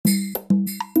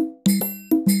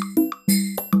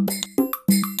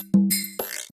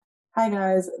Hi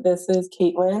guys, this is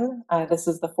Caitlin. This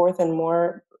is the Fourth and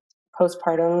More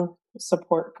postpartum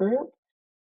support group,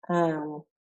 um,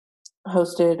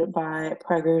 hosted by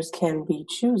Preggers Can Be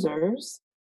Choosers.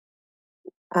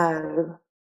 We'll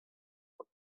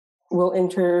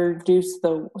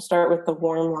start with the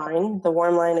warm line. The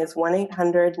warm line is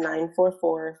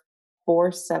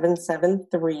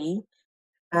 1-800-944-4773.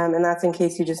 And that's in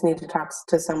case you just need to talk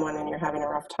to someone and you're having a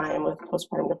rough time with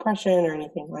postpartum depression or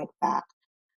anything like that.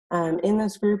 In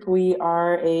this group, we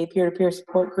are a peer-to-peer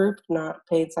support group, not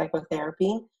paid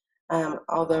psychotherapy.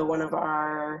 Although one of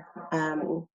our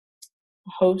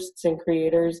hosts and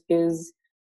creators is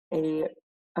a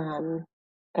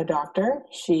doctor,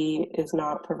 she is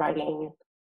not providing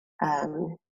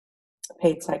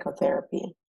paid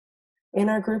psychotherapy. In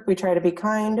our group, we try to be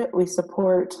kind. We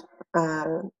support.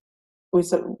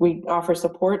 We offer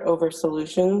support over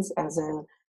solutions, as in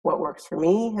what works for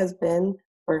me has been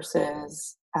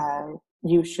versus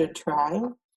you should try.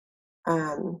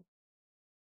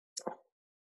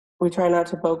 We try not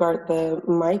to bogart the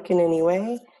mic in any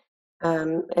way.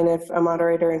 And if a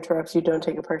moderator interrupts you, don't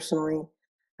take it personally.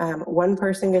 One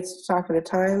person gets to talk at a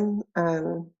time.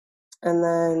 And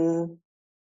then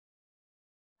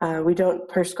we don't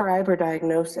prescribe or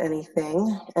diagnose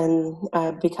anything. And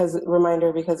because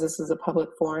this is a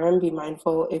public forum, be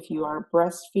mindful if you are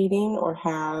breastfeeding or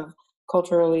have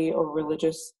culturally or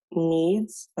religious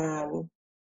needs, to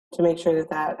make sure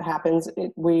that happens.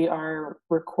 We are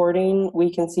recording.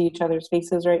 We can see each other's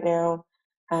faces right now,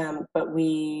 but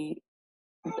they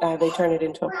turn it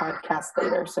into a podcast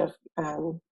later. So if,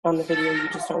 on the video, you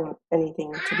just don't want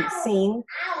anything to be seen.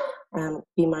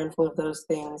 Be mindful of those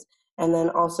things. And then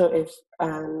also if,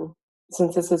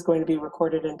 since this is going to be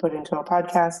recorded and put into a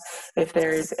podcast, if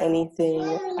there is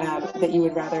anything that you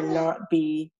would rather not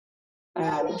be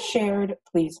shared,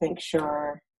 please make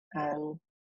sure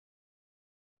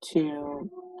to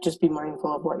just be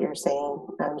mindful of what you're saying,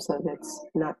 so that it's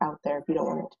not out there if you don't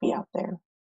want it to be out there.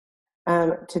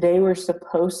 Today we're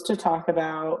supposed to talk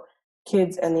about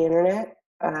kids and the internet,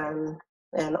 and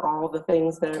all the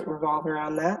things that revolve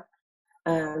around that.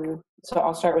 So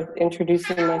I'll start with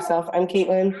introducing myself. I'm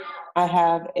Caitlin. I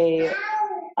have a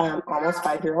almost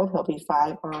 5-year-old. He'll be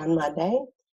 5 on Monday.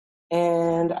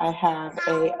 And I have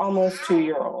a almost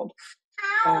 2-year-old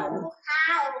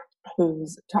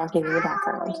who's talking in the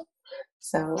background.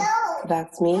 So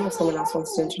that's me. If someone else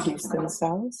wants to introduce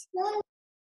themselves.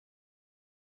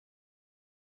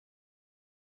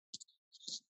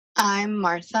 I'm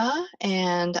Martha,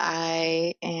 and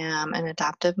I am an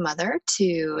adoptive mother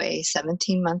to a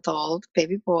 17-month-old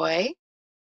baby boy.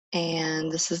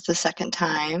 And this is the second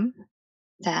time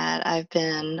that I've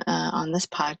been on this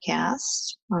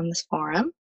podcast, on this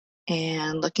forum,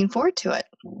 and looking forward to it.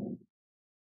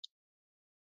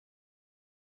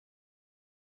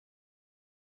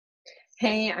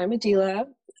 Hey, I'm Adila.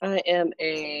 I am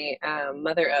a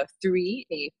mother of 3,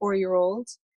 a 4-year-old,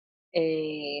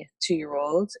 a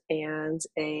 2-year-old, and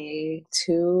a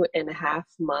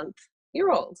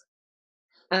 2.5-month-year-old.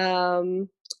 I'm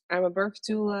a birth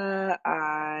doula.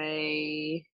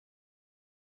 I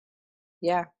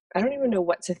don't even know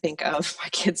what to think of my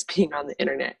kids being on the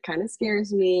internet. Kind of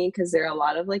scares me because there are a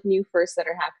lot of like new firsts that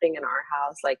are happening in our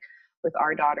house. Like with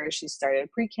our daughter, she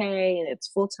started pre-K and it's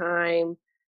full time.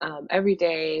 Every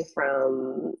day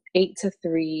from 8 to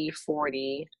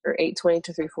 3:40 or 8:20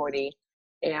 to 3:40.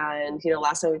 And,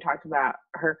 last time we talked about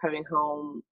her coming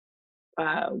home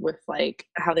with like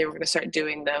how they were going to start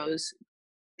doing those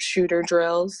shooter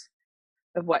drills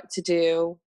of what to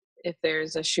do if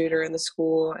there's a shooter in the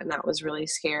school. And that was really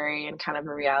scary and kind of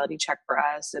a reality check for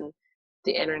us. And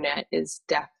the internet is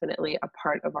definitely a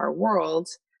part of our world.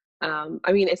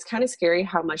 It's kind of scary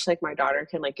how much like my daughter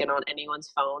can like get on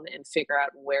anyone's phone and figure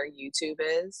out where YouTube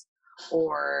is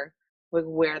or like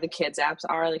where the kids apps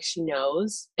are. Like she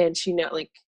knows, and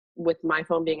like with my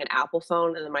phone being an Apple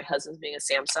phone and then my husband's being a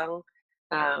Samsung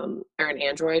or an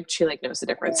Android, she like knows the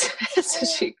difference.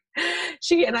 So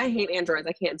she and I hate Androids.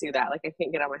 I can't do that. Like I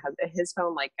can't get on my husband. His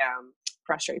phone like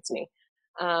frustrates me.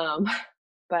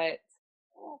 But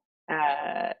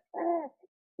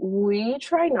we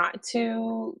try not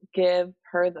to give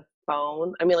her the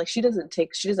phone. She doesn't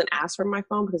ask for my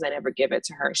phone because I never give it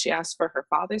to her. She asks for her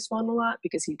father's phone a lot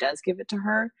because he does give it to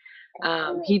her.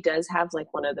 He does have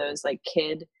like one of those like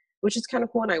kid, which is kind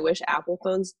of cool. And I wish Apple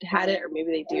phones had it, or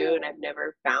maybe they do. And I've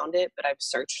never found it, but I've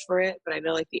searched for it. But I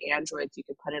know like the Androids, you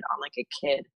can put it on like a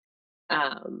kid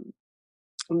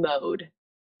mode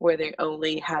where they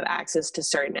only have access to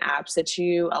certain apps that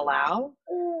you allow.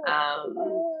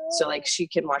 So like she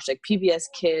can watch like PBS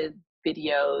Kid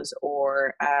videos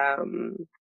or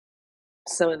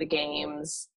some of the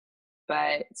games,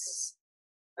 but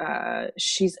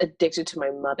she's addicted to my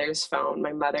mother's phone.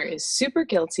 My mother is super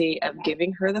guilty of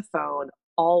giving her the phone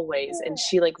always, and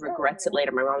she like regrets it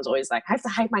later. My mom's always like, I have to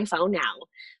hide my phone now,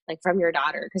 like from your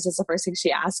daughter, because it's the first thing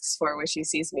she asks for when she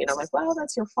sees me. And I'm like, well,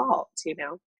 that's your fault, you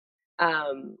know.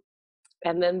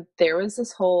 And then there was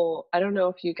this whole, I don't know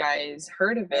if you guys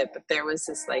heard of it, but there was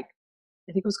this like,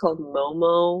 I think it was called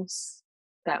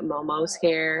that Momo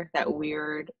scare, that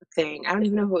weird thing. I don't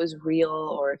even know if it was real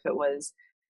or if it was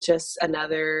just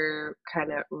another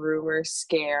kind of rumor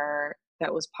scare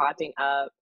that was popping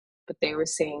up. But they were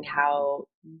saying how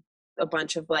a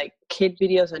bunch of like kid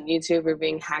videos on YouTube were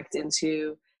being hacked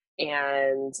into,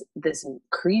 and this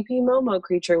creepy Momo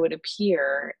creature would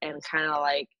appear and kind of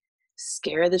like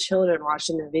scare the children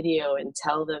watching the video and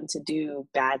tell them to do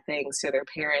bad things to their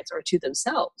parents or to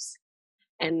themselves.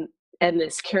 And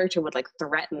this character would like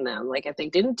threaten them, like if they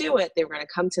didn't do it, they were going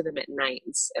to come to them at night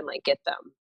and like get them.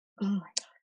 Oh my God.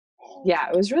 Yeah,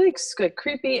 it was really good,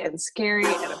 creepy and scary.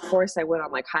 And of course I went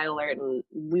on like high alert, and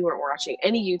we weren't watching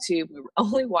any YouTube. We were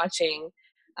only watching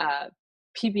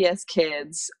PBS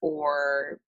Kids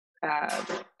or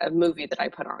a movie that I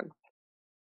put on.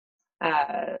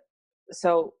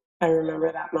 So I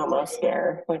remember that Momo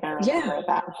scare. Like, I remember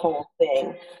that whole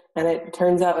thing. And it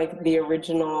turns out, like, the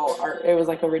original art, it was,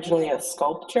 like, originally a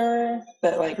sculpture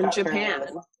that, like, from got Japan. turned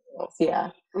into yeah.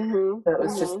 Mm-hmm. So it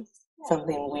was just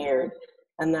something weird.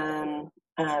 And then,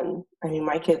 I mean,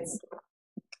 my kids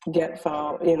get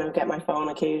my phone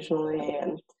occasionally,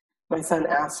 and my son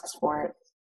asks for it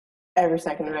every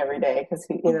second of every day because,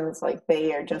 it's like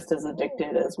they are just as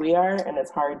addicted as we are, and it's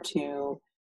hard to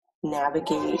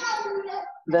navigate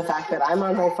the fact that I'm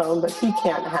on my phone, but he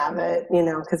can't have it,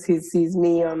 because he sees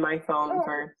me on my phone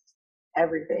for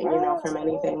everything, from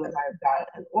anything that I've got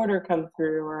an order come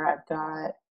through, or I've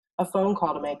got a phone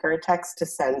call to make, or a text to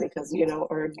send, because,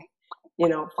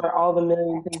 for all the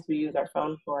million things we use our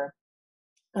phone for.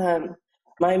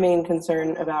 My main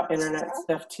concern about internet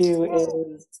stuff too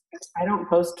is I don't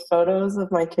post photos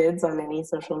of my kids on any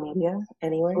social media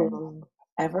anywhere.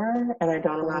 Ever, and I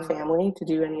don't allow family to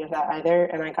do any of that either.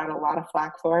 And I got a lot of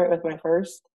flack for it with my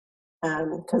first,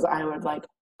 because I would like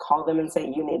call them and say,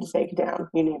 you need to take it down,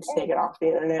 you need to take it off the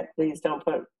internet, please don't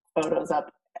put photos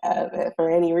up for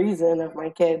any reason of my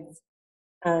kids,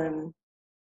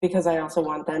 because I also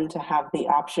want them to have the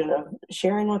option of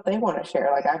sharing what they want to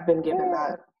share. Like, I've been given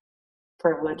that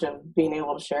privilege of being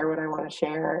able to share what I want to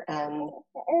share, and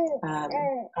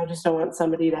I just don't want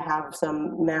somebody to have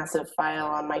some massive file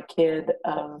on my kid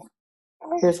of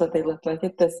here's what they look like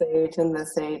at this age and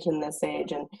this age and this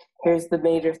age, and here's the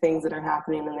major things that are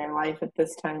happening in their life at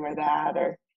this time or that.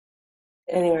 Or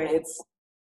anyway,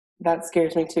 that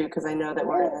scares me too, because I know that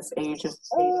we're in this age of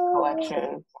data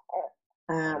collection,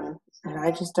 and I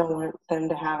just don't want them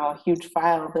to have a huge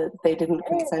file that they didn't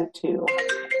consent to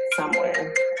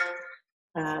somewhere.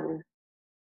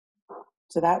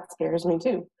 So that scares me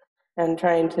too, and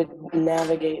trying to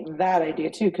navigate that idea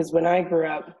too, because when I grew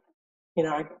up,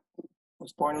 I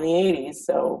was born in the 80s,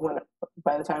 so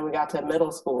by the time we got to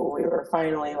middle school, we were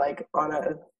finally like on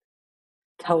a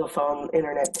telephone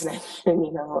internet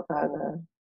connection, on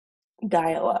a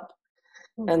dial-up,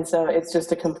 and so it's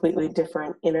just a completely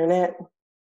different internet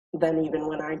than even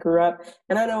when I grew up.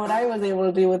 And I know what I was able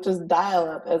to do with just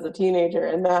dial-up as a teenager,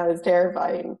 and that is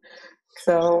terrifying.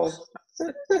 So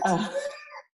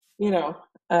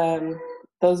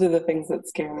those are the things that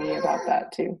scare me about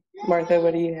that too. Martha,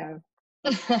 what do you have?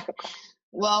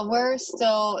 Well, we're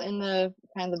still in the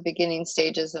kind of the beginning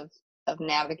stages of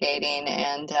navigating,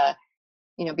 and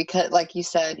because, like you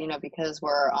said, because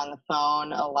we're on the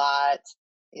phone a lot,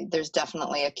 there's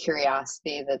definitely a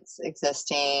curiosity that's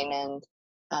existing,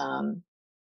 and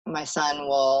my son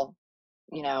will,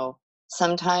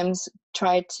 sometimes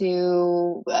try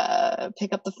to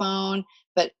pick up the phone,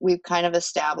 but we've kind of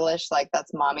established like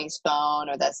that's mommy's phone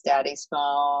or that's daddy's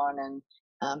phone, and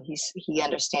he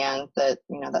understands that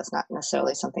that's not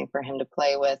necessarily something for him to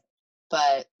play with.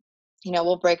 But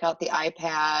we'll break out the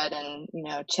iPad and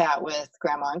chat with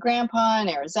grandma and grandpa in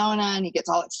Arizona, and he gets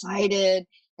all excited.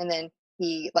 And then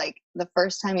he, like, the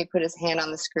first time he put his hand on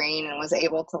the screen and was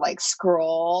able to like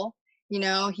scroll,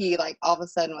 he like all of a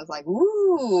sudden was like,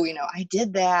 ooh, I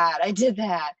did that.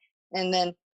 And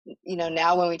then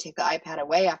now when we take the iPad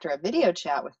away after a video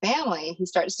chat with family, he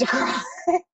starts to cry.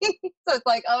 So it's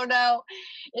like, oh no,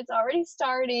 it's already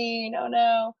starting. Oh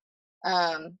no.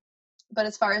 But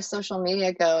as far as social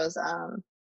media goes,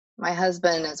 my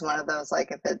husband is one of those, like,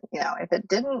 if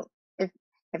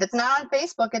it's not on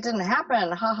Facebook, it didn't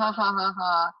happen. Ha ha ha ha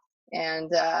ha.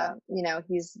 And,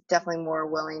 he's definitely more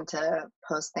willing to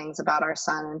post things about our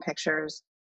son and pictures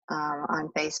on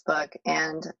Facebook.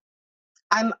 And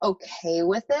I'm okay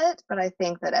with it, but I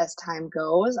think that as time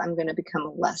goes, I'm going to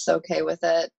become less okay with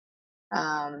it.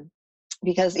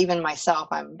 Because even myself,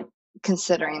 I'm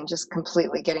considering just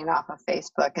completely getting off of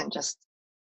Facebook and just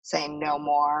saying no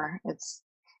more. It's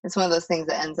one of those things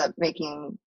that ends up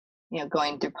making,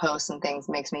 going through posts and things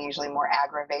makes me usually more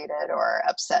aggravated or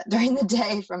upset during the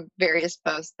day from various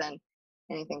posts than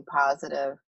anything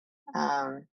positive.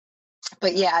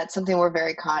 But yeah, it's something we're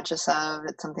very conscious of.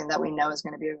 It's something that we know is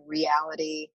going to be a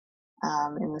reality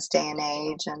in this day and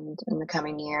age and in the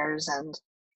coming years. And,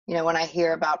 when I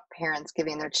hear about parents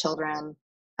giving their children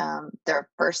their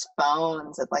first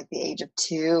phones at like the age of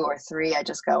 2 or 3, I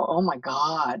just go, oh my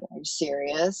God, are you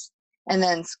serious? And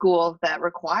then schools that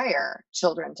require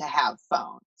children to have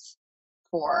phones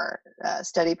for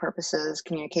study purposes,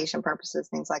 communication purposes,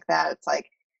 things like that. It's like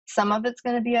some of it's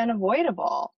going to be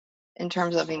unavoidable in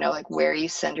terms of, like where you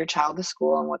send your child to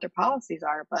school and what their policies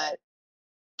are. But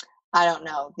I don't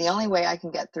know. The only way I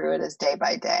can get through it is day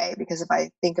by day, because if I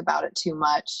think about it too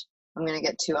much, I'm going to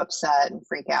get too upset and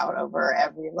freak out over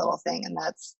every little thing. And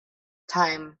that's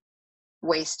time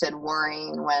wasted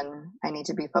worrying when I need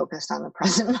to be focused on the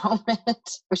present moment,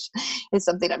 which is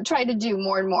something I'm trying to do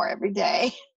more and more every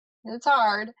day. It's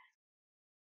hard,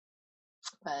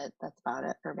 but that's about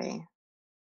it for me.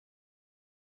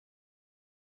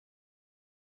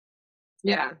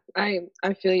 Yeah, I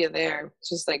feel you there. It's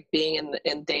just like being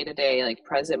in day to day, like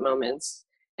present moments.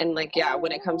 And like, yeah,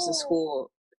 when it comes to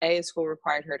school, school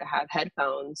required her to have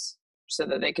headphones so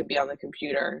that they could be on the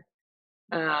computer,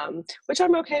 which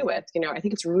I'm okay with. I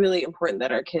think it's really important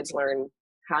that our kids learn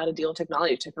how to deal with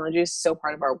technology. Technology is so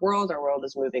part of our world. Our world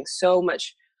is moving so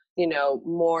much,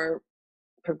 more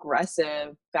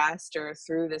progressive, faster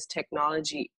through this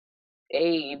technology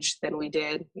age than we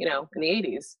did, in the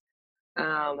 80s.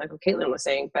 Like what Caitlin was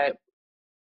saying, but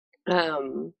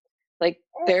like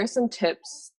there are some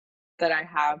tips that I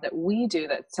have that we do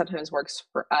that sometimes works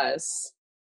for us.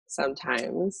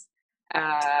 Sometimes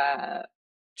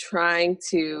trying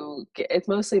to it's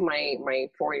mostly my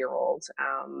 4-year-old,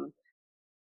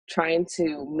 trying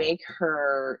to make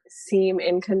her seem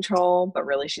in control, but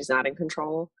really she's not in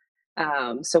control.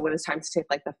 So when it's time to take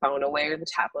like the phone away or the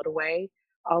tablet away,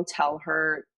 I'll tell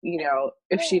her,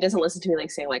 if she doesn't listen to me, like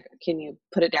saying like, can you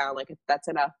put it down? Like if that's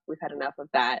enough, we've had enough of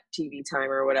that TV time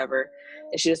or whatever.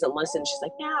 If she doesn't listen, she's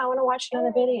like, yeah, I want to watch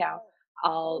another video.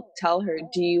 I'll tell her,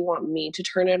 do you want me to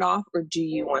turn it off or do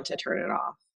you want to turn it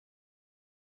off?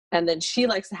 And then she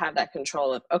likes to have that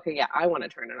control of, okay, yeah, I want to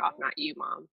turn it off, not you,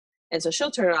 Mom. And so she'll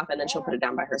turn it off and then she'll put it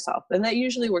down by herself. And that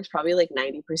usually works probably like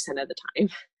 90% of the time.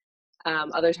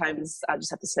 Other times I'll just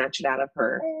have to snatch it out of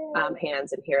her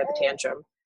hands and hear the tantrum.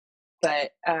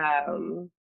 But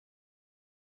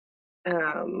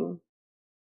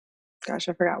gosh,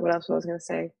 I forgot what else I was going to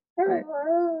say. But,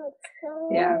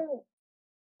 yeah.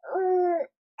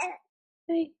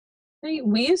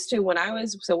 We used to, when I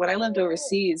lived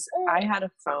overseas, I had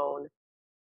a phone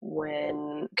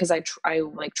because I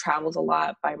like traveled a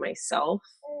lot by myself,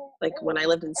 like when I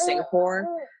lived in Singapore.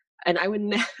 And I would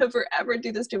never, ever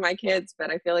do this to my kids, but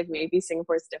I feel like maybe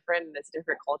Singapore is different and it's a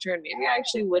different culture. And maybe I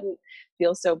actually wouldn't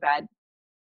feel so bad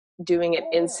doing it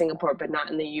in Singapore, but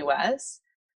not in the US.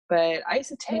 But I used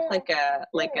to take like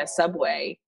a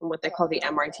subway, what they call the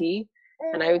MRT.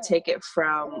 And I would take it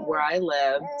from where I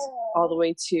lived all the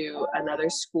way to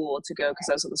another school to go, because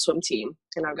I was on the swim team,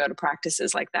 and I'd go to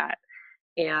practices like that.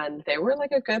 And they were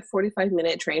like a good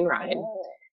 45-minute train ride.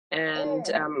 And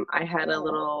I had a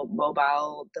little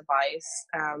mobile device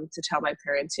to tell my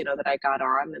parents, that I got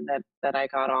on and that I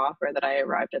got off, or that I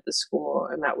arrived at the school.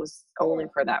 And that was only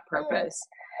for that purpose.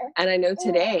 And I know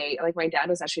today, like my dad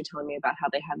was actually telling me about how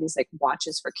they have these like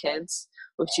watches for kids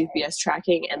with GPS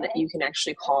tracking, and that you can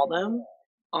actually call them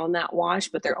on that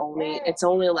watch, but they only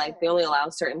allow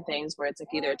certain things where it's like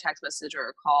either a text message or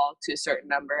a call to a certain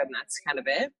number, and that's kind of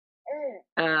it.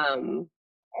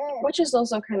 Which is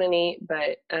also kind of neat,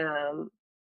 but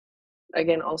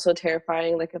again, also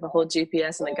terrifying, like the whole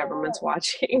GPS and the government's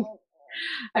watching.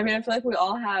 I mean, I feel like we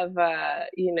all have,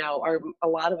 or a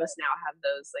lot of us now have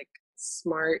those like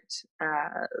smart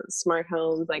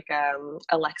homes, like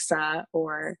Alexa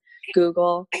or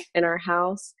Google in our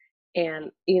house.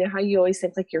 And you know how you always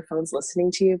think like your phone's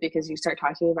listening to you because you start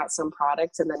talking about some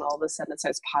products, and then all of a sudden it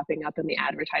starts popping up in the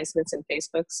advertisements in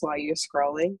Facebook while you're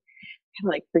scrolling. Kind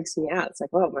of like freaks me out. It's like,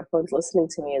 oh, my phone's listening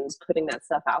to me and putting that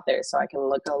stuff out there so I can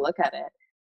go look at it.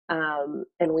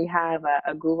 And we have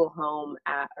a Google Home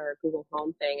or a Google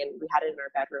Home thing, and we had it in our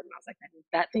bedroom. And I was like,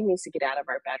 that thing needs to get out of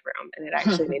our bedroom, and it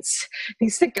actually needs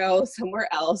to go somewhere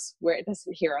else where it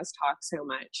doesn't hear us talk so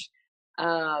much.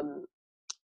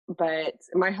 But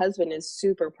my husband is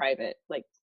super private, like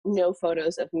no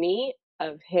photos of me,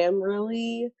 of him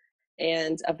really,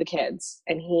 and of the kids.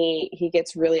 And he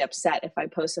gets really upset if I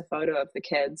post a photo of the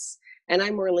kids, and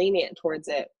I'm more lenient towards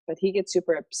it, but he gets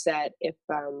super upset if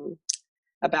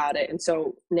about it. And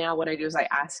so now what I do is I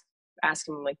ask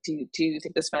him, like, do you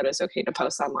think this photo is okay to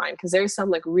post online? Because there's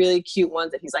some like really cute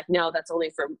ones that he's like, no, that's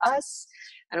only for us.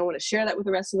 I don't want to share that with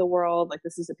the rest of the world. Like,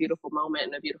 this is a beautiful moment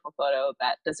and a beautiful photo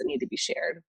that doesn't need to be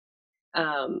shared.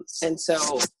 And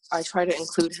so I try to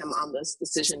include him on those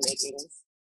decision makings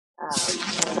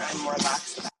when I'm more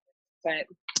lax about it. But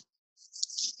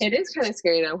it is kind of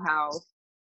scary though how,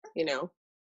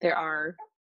 there are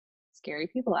scary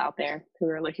people out there who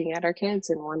are looking at our kids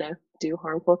and want to do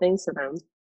harmful things to them.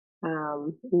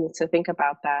 To think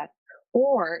about that.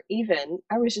 Or even,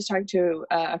 I was just talking to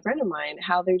a friend of mine,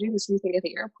 how they're doing this new thing at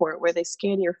the airport where they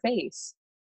scan your face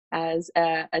as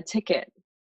a ticket,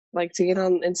 like to get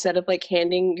on, instead of like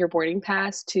handing your boarding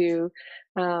pass to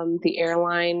the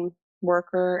airline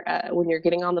worker when you're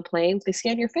getting on the plane, they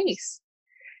scan your face.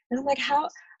 And I'm like, how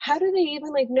do they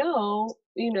even like know,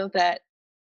 that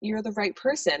you're the right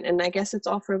person? And I guess it's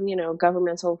all from,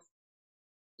 governmental,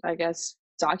 I guess,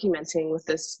 documenting with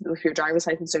your driver's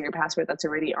license or your passport that's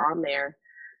already on there.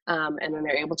 And then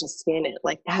they're able to scan it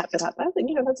like that. But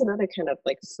that's another kind of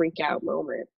like freak out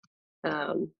moment,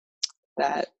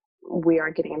 that we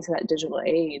are getting into that digital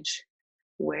age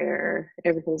where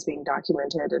everything's being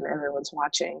documented and everyone's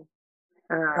watching.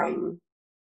 Right.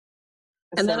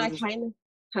 And then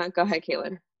go ahead,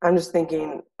 Caitlin. I'm just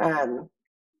thinking,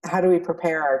 how do we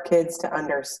prepare our kids to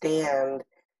understand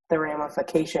the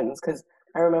ramifications? Because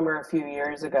I remember a few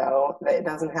years ago that it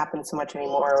doesn't happen so much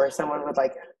anymore, where someone would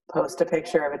like post a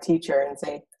picture of a teacher and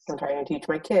say, I'm trying to teach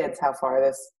my kids how far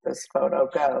this photo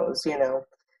goes,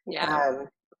 Yeah.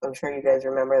 I'm sure you guys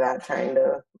remember that, trying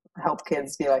to help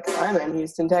kids be like, I'm in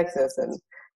Houston, Texas, and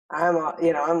I'm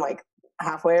like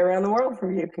halfway around the world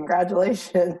from you.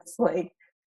 Congratulations. Like,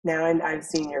 now I've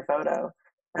seen your photo.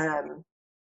 And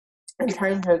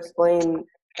trying to explain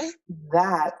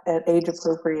that in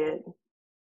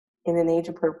an age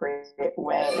appropriate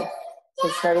way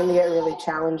is starting to get really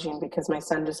challenging, because my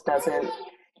son just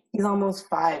he's almost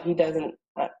 5. He doesn't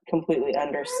completely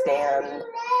understand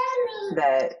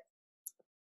that,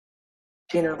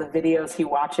 the videos he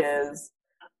watches,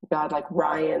 God, like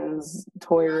Ryan's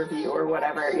toy review or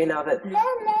whatever, that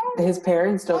his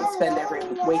parents don't spend every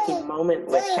waking moment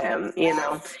with him.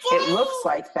 It looks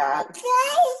like that.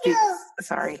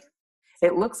 Sorry.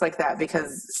 It looks like that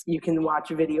because you can watch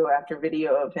video after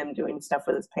video of him doing stuff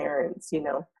with his parents,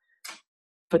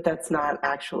 but that's not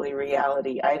actually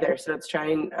reality either. So it's I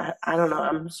don't know,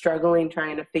 I'm struggling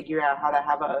trying to figure out how to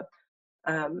have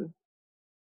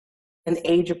an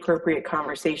age appropriate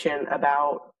conversation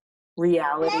about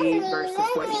reality versus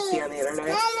what you see on the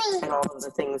internet and all of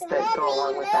the things that go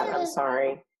along with that. I'm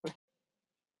sorry.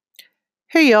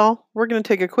 Hey y'all, we're going to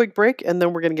take a quick break and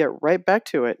then we're going to get right back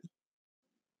to it.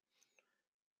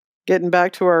 Getting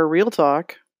back to our real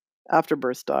talk,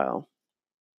 afterbirth style.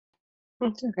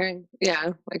 Okay.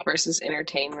 Yeah, like versus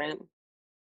entertainment.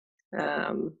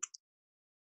 Yeah.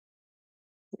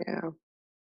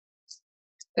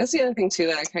 That's the other thing too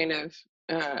that I kind of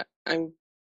I'm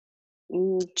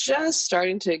just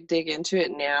starting to dig into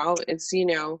it now. It's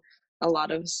a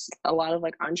lot of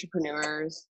like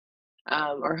entrepreneurs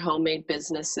or homemade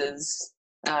businesses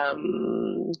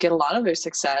get a lot of their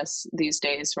success these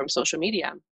days from social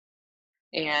media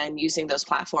and using those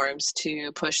platforms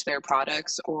to push their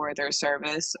products or their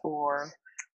service or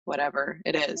whatever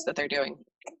it is that they're doing.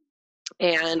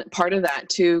 And part of that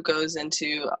too goes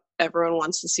into, everyone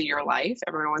wants to see your life.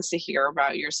 Everyone wants to hear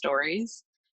about your stories.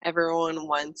 Everyone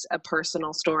wants a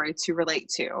personal story to relate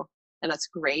to. And that's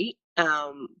great.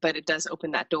 But it does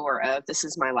open that door of, this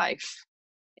is my life.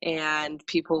 And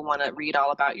people want to read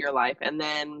all about your life. And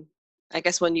then I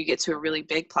guess when you get to a really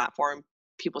big platform,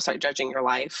 people start judging your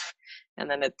life. And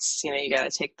then it's, you got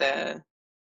to take the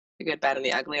good, bad, and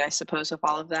the ugly, I suppose, of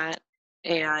all of that.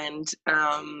 And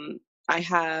I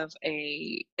have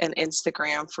an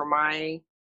Instagram for my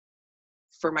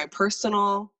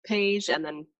personal page, and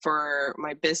then for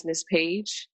my business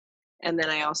page, and then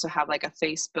I also have like a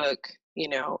Facebook,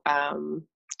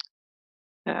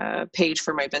 page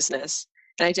for my business.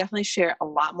 And I definitely share a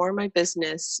lot more on my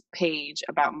business page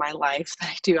about my life than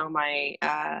I do on my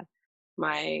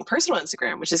my personal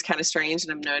Instagram, which is kind of strange.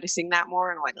 And I'm noticing that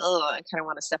more. And I'm like, oh, I kind of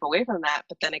want to step away from that.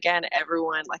 But then again,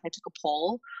 everyone, like I took a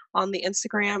poll on the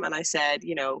Instagram and I said,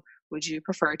 would you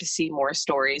prefer to see more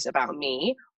stories about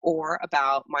me or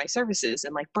about my services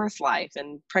and like birth life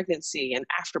and pregnancy and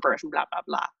afterbirth and blah, blah,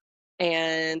 blah.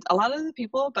 And a lot of the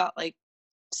people, about like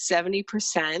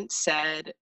 70%,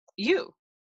 said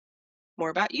more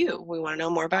about you. We want to know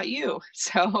more about you.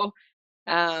 So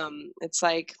it's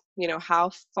like, how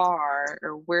far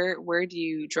or where do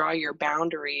you draw your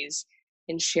boundaries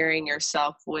in sharing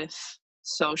yourself with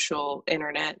social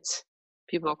internet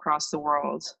people across the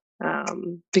world?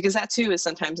 Because that too is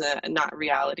sometimes not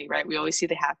reality, right? We always see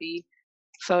the happy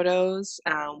photos.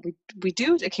 We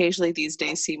do occasionally these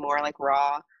days see more like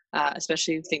raw,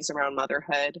 especially things around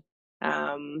motherhood,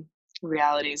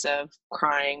 realities of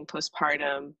crying,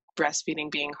 postpartum,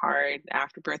 breastfeeding being hard,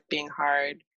 afterbirth being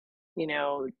hard,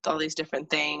 all these different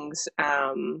things.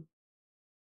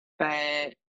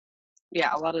 But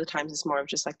yeah, a lot of the times it's more of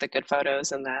just like the good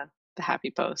photos and the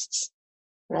happy posts.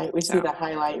 Right. We see the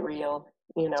highlight reel,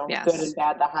 Yes. Good and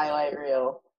bad, the highlight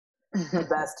reel, the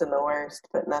best and the worst,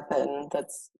 but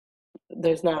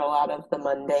there's not a lot of the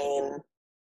mundane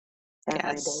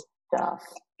everyday stuff.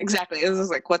 Exactly. This is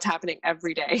like what's happening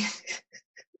every day.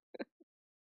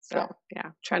 So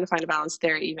yeah, trying to find a balance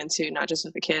there, even too, not just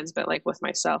with the kids, but like with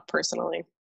myself personally.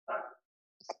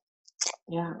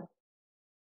 Yeah.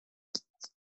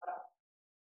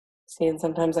 See, and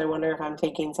sometimes I wonder if I'm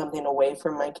taking something away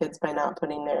from my kids by not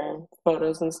putting their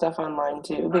photos and stuff online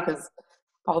too, because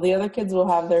all the other kids will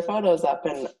have their photos up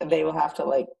and they will have to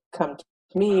like come to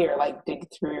me or like dig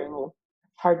through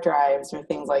hard drives or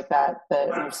things like that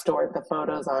we've stored the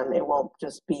photos on. It won't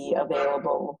just be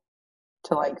available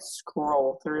to like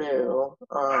scroll through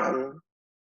on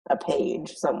a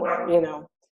page somewhere,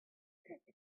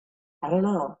 I don't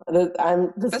know. But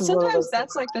sometimes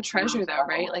that's like the treasure though,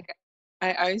 right? Like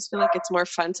I always feel like it's more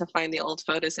fun to find the old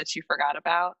photos that you forgot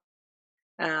about.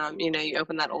 You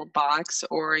open that old box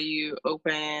or you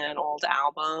open an old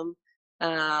album.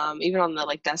 Even on the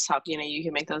like desktop, you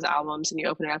can make those albums and you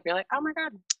open it up and you're like, oh my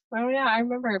God, oh yeah, I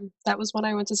remember that was when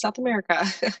I went to South America.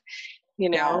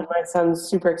 Yeah, and my son's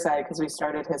super excited because we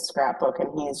started his scrapbook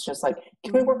and he's just like,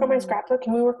 can we work on my scrapbook?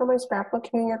 Can we work on my scrapbook?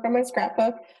 Can we work on my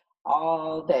scrapbook?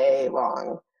 All day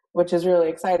long, which is really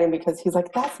exciting because he's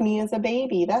like, that's me as a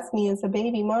baby. That's me as a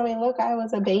baby. Mommy, look, I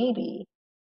was a baby.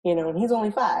 And he's only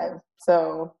 5.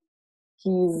 So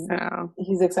he's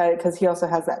excited because he also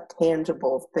has that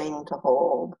tangible thing to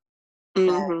hold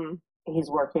that he's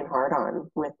working hard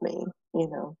on with me,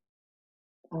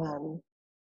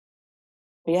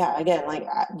 yeah, again, like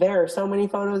there are so many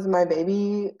photos in my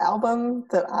baby album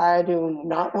that I do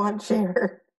not want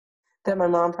shared that my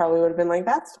mom probably would have been like,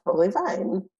 that's totally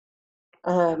fine.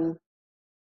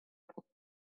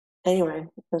 Anyway,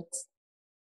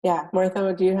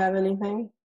 Martha, do you have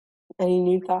anything? Any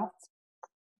new thoughts?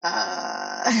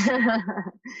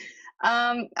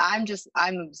 I'm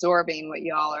absorbing what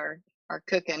y'all are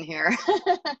cooking here.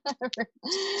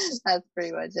 That's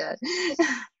pretty much it.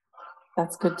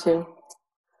 That's good too.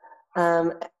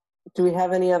 Do we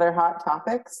have any other hot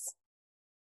topics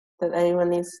that anyone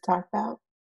needs to talk about?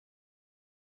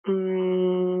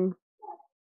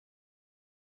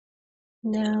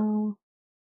 No.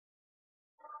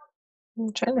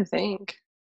 I'm trying to think.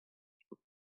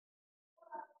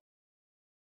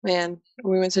 Man,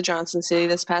 we went to Johnson City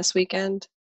this past weekend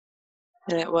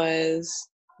and it was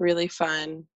really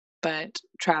fun, but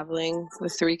traveling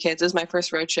with 3 kids. It was my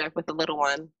first road trip with the little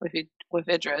one, with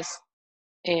Idris.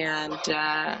 And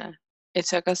it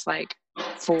took us like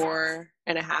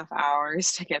 4.5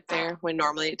 hours to get there when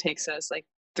normally it takes us like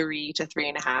 3 to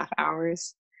 3.5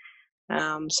 hours.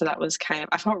 So that was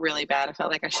I felt really bad. I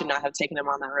felt like I should not have taken him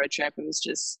on that road trip. It was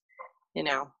just, I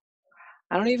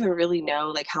don't even really know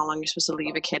like how long you're supposed to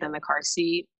leave a kid in the car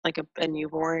seat, like a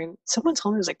newborn. Someone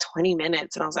told me it was like 20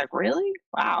 minutes and I was like, really?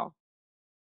 Wow.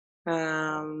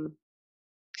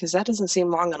 Because that doesn't seem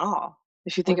long at all.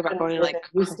 If you think about going to like,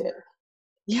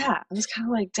 yeah, I was kind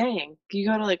of like, dang, you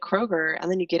go to like Kroger and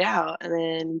then you get out and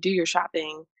then do your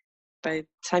shopping. By the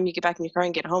time you get back in your car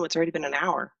and get home, it's already been an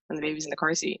hour and the baby's in the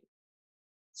car seat.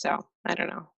 So I don't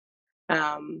know.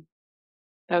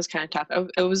 That was kind of tough.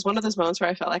 It was one of those moments where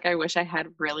I felt like I wish I had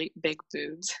really big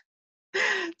boobs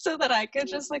so that I could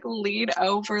just like lean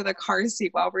over the car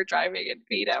seat while we're driving and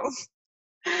feed him.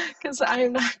 Because I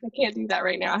can't do that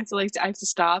right now. I have to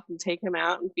stop and take him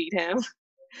out and feed him.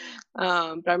 But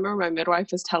I remember my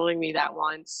midwife was telling me that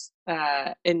once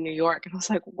in New York, and I was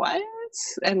like, what?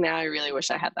 And now I really wish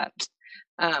I had that.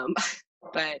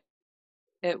 But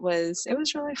It was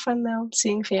really fun though,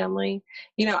 seeing family.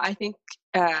 I think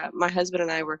my husband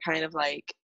and I were kind of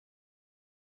like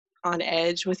on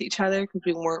edge with each other because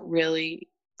we weren't really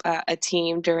a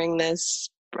team during this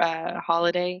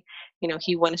holiday.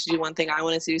 He wanted to do one thing, I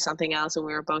wanted to do something else, and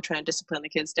we were both trying to discipline the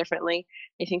kids differently.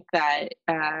 I think that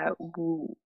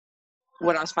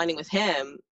what I was finding with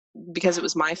him, because it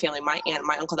was my family, my aunt,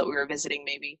 my uncle that we were visiting,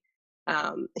 maybe,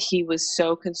 he was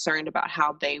so concerned about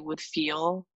how they would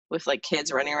feel with like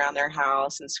kids running around their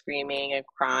house and screaming and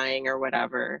crying or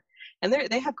whatever. And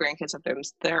they have grandkids of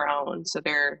their own, so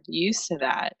they're used to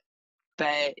that.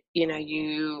 But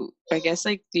I guess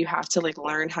like you have to like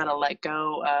learn how to let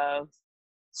go of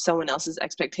someone else's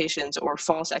expectations or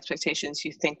false expectations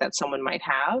you think that someone might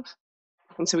have.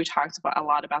 And so we talked a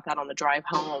lot about that on the drive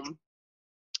home,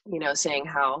 saying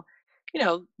how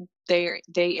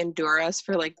they endure us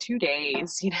for like 2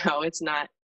 days. It's not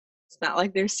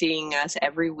like they're seeing us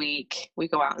every week. We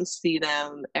go out and see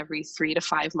them every 3 to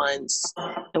 5 months,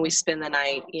 and we spend the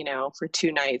night for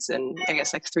 2 nights and I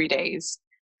guess like 3 days.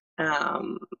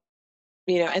 And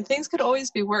things could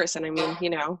always be worse. And I mean,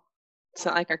 it's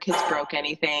not like our kids broke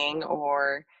anything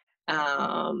or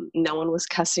no one was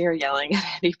cussing or yelling at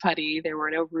anybody. There were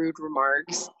no rude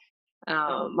remarks.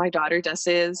 My daughter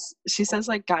she says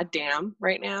like "God damn"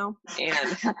 right now,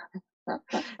 and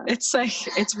it's like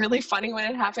it's really funny when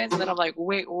it happens. And then I'm like,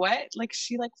 wait, what? Like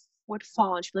she like would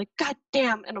fall and she'd be like "God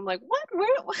damn," and I'm like, what?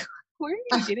 Where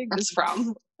are you getting this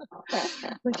from?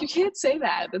 Like, you can't say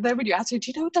that. And then when you ask her,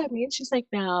 do you know what that means? She's like,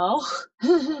 no.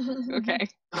 Okay.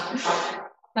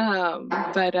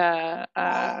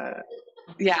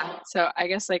 Yeah. So I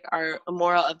guess like our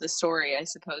moral of the story, I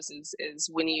suppose, is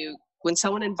when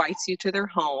someone invites you to their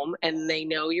home and they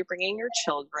know you're bringing your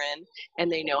children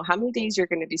and they know how many days you're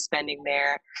going to be spending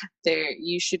there,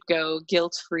 you should go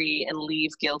guilt-free and leave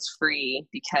guilt-free,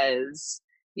 because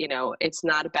it's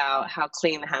not about how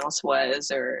clean the house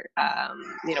was or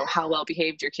how well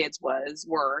behaved your kids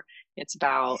were. It's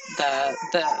about the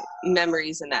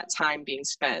memories and that time being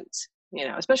spent,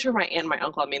 especially for my aunt and my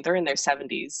uncle. I mean, they're in their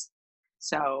 70s,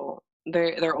 so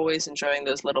they're always enjoying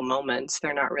those little moments.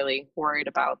 They're not really worried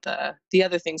about the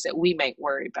other things that we might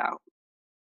worry about.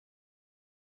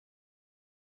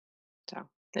 So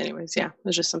anyways, yeah, it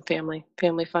was just some family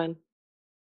fun.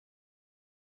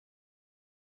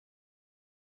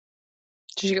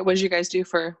 What did you guys do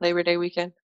for Labor Day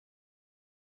weekend?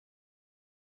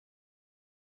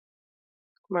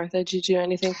 Martha, did you do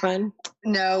anything fun?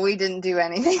 No, we didn't do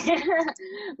anything.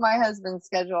 My husband's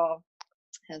schedule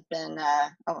has been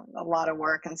a lot of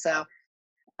work, and so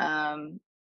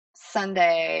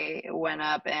Sunday went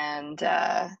up and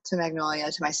to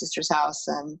Magnolia, to my sister's house,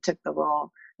 and took the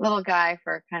little guy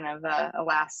for kind of a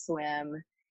last swim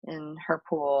in her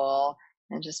pool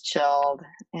and just chilled.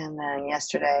 And then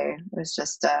yesterday was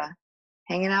just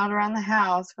hanging out around the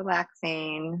house,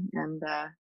 relaxing, and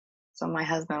so my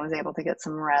husband was able to get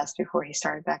some rest before he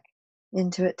started back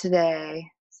into it today.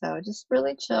 So just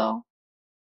really chill.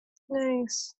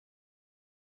 Nice.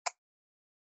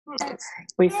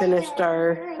 We finished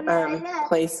our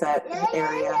play set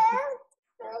area.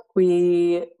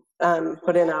 We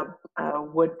put in a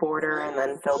wood border and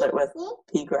then filled it with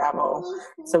pea gravel.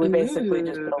 So we basically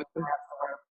just built a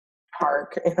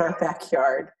park in our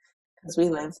backyard because we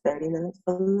live 30 minutes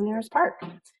from the nearest park.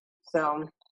 So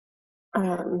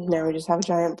now we just have a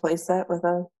giant play set with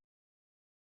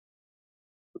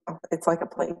it's like a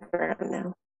playground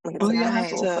now. Like it's an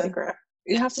actual playground.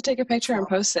 You have to take a picture and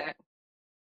post it.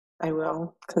 I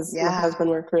will, because my husband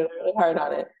worked really, really hard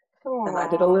on it. Aww. And I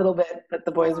did a little bit, but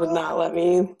the boys would not let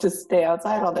me just stay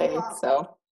outside all day.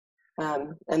 So,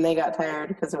 and they got tired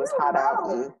because it was hot out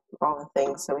and all the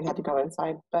things, so we had to go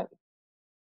inside. But,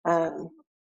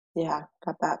 yeah,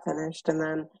 got that finished. And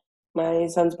then my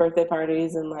son's birthday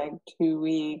party's in like 2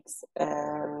 weeks,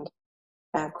 and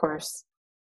of course,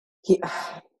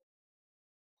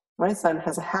 my son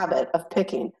has a habit of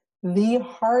picking the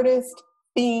hardest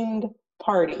themed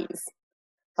parties.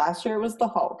 Last year it was the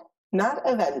Hulk, not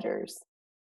Avengers,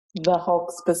 the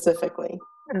Hulk specifically,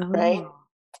 right?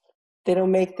 They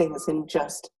don't make things in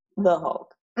just the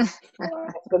Hulk.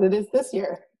 But it is this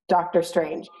year. Doctor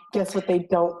Strange. Guess what they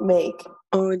don't make?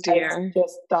 Oh dear. It's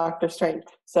just Doctor Strange.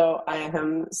 So I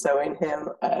am sewing him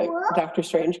a Doctor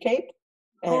Strange cape,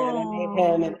 and I made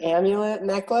him an amulet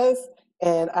necklace,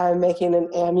 and I'm making an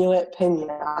amulet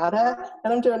pinata,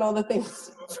 and I'm doing all the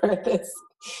things for this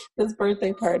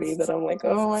birthday party that I'm like,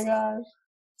 oh my gosh.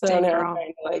 So now I'm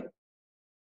trying to like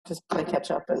just play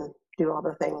catch up and do all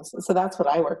the things. So that's what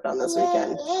I worked on this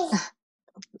weekend.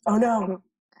 Oh no.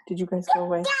 Did you guys go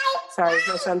away? Sorry,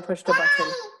 my son pushed a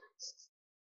button.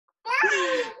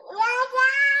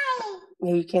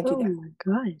 Yeah, you can't do Oh that. my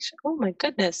gosh. Oh my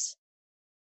goodness.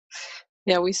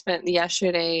 Yeah, we spent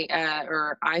yesterday,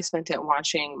 or I spent it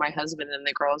watching my husband and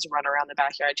the girls run around the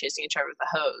backyard chasing each other with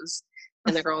a hose.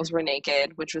 And the girls were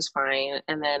naked, which was fine.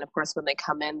 And then, of course, when they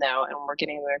come in, though, and we're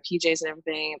getting their PJs and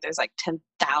everything, there's like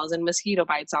 10,000 mosquito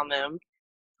bites on them.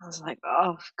 I was like,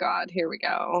 oh, God, here we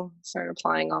go. Started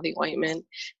applying all the ointment.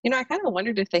 I kind of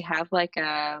wondered if they have like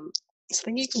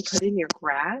something you can put in your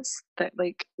grass that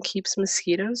like keeps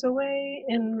mosquitoes away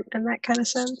in that kind of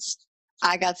sense.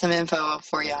 I got some info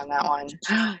for you on that one.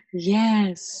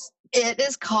 Yes. It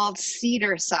is called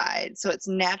Cedarcide. So it's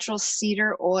natural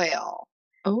cedar oil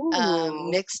Oh.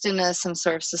 mixed in some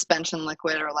sort of suspension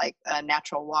liquid or like a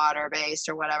natural water based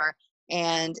or whatever.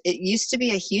 And it used to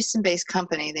be a Houston based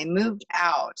company. They moved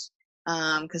out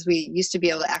because we used to be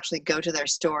able to actually go to their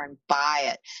store and buy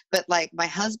it. But like my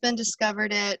husband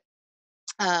discovered it.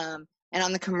 And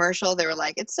on the commercial, they were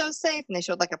like, it's so safe. And they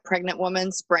showed like a pregnant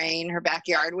woman spraying her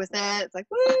backyard with it. It's like,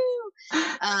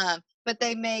 woo! But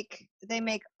they make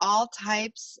all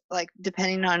types, like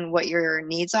depending on what your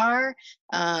needs are.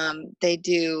 They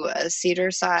do a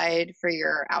Cedarcide for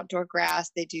your outdoor grass.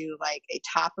 They do like a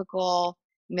topical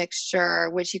mixture,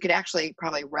 which you could actually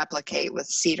probably replicate with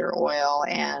cedar oil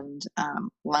and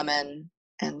lemon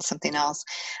and something else.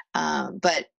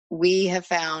 But we have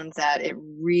found that it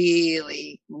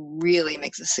really, really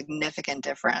makes a significant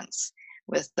difference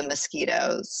with the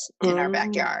mosquitoes in our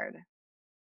backyard.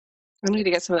 I need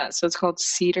to get some of that. So it's called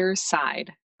Cedarcide.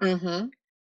 Mm-hmm.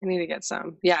 I need to get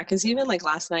some. Yeah, because even like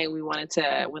last night, we wanted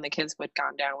to, when the kids would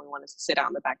gone down, we wanted to sit out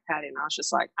in the back patio, and I was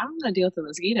just like, I don't want to deal with the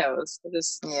mosquitoes.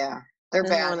 They're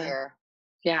bad here.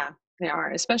 Yeah, they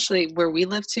are. Especially where we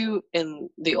live too, in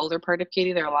the older part of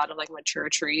Katy, there are a lot of like mature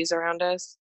trees around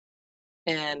us.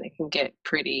 And it can get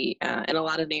pretty, and a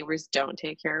lot of neighbors don't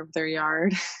take care of their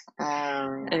yard.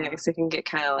 And I guess it can get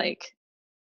kind of like,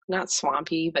 not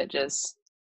swampy, but just,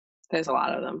 there's a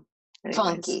lot of them. Anyways.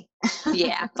 Funky.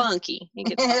 Yeah, funky.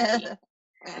 It gets funky.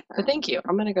 But thank you.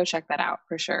 I'm going to go check that out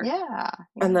for sure. Yeah.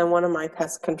 And then one of my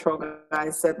pest control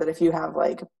guys said that if you have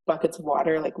like buckets of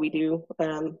water, like we do,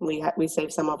 we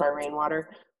save some of our rainwater.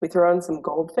 We throw in some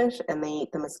goldfish and they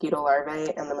eat the mosquito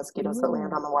larvae and the mosquitoes that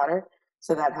land on the water.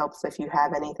 So that helps if you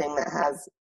have anything that has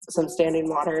some standing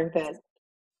water that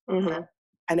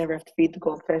I never have to feed the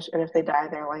goldfish. And if they die,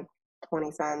 they're like 20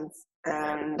 cents.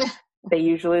 And they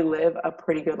usually live a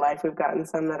pretty good life. We've gotten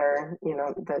some that are,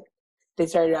 that they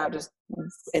started out just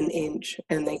an inch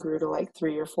and they grew to like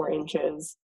 3 or 4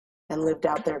 inches and lived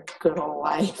out their good old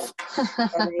life.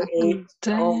 And they ate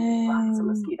lots of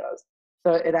mosquitoes.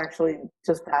 So it actually,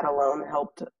 just that alone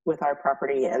helped with our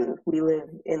property, and we live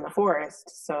in the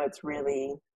forest, so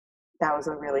that was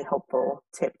a really helpful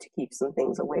tip to keep some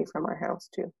things away from our house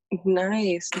too.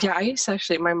 Nice. Yeah,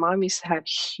 my mom used to have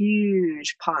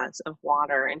huge pots of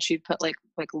water, and she'd put like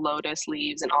lotus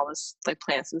leaves and all this like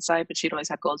plants inside, but she'd always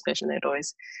have goldfish and they'd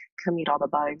always come eat all the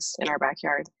bugs in our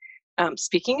backyard.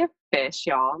 Speaking of fish,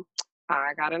 y'all,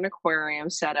 I got an aquarium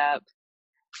set up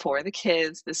for the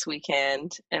kids this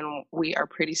weekend, and we are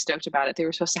pretty stoked about it. They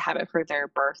were supposed to have it for their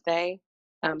birthday.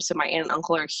 So my aunt and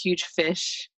uncle are huge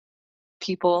fish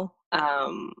people.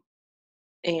 And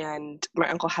my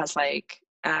uncle has like,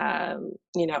 a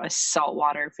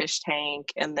saltwater fish tank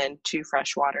and then 2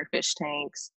 freshwater fish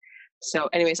tanks. So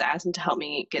anyways, I asked him to help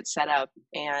me get set up,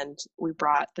 and we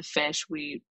brought the fish.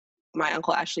 My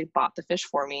uncle actually bought the fish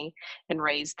for me and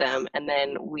raised them, and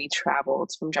then we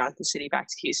traveled from Johnson City back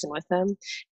to Houston with them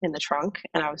in the trunk,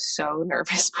 and I was so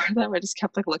nervous for them. I just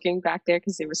kept like looking back there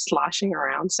because they were sloshing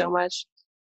around so much,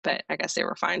 but I guess they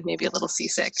were fine, maybe a little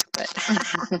seasick, but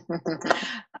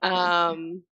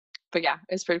but yeah,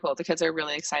 it's pretty cool. The kids are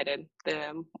really excited.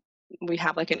 We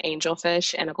have like an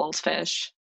angelfish and a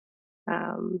goldfish,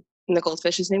 and the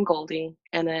goldfish is named Goldie,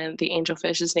 and then the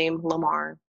angelfish is named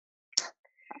Lamar.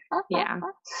 Yeah.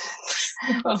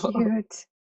 Cute.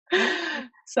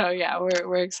 So yeah,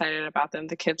 we're excited about them.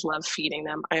 The kids love feeding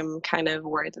them. I'm kind of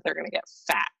worried that they're going to get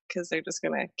fat because they're just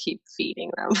going to keep feeding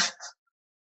them.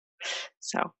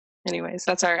 So anyways,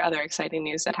 that's our other exciting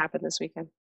news that happened this weekend.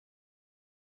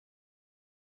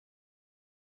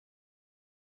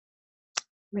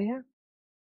 But yeah.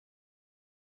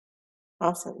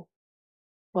 Awesome.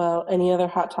 Well, any other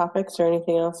hot topics or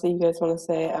anything else that you guys want to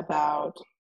say about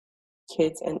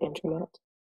kids and internet?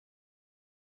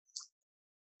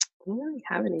 I don't really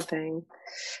have anything.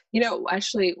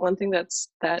 Actually, one thing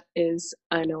that is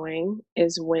annoying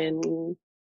is when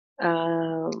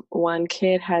one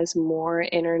kid has more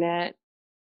internet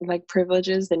like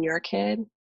privileges than your kid.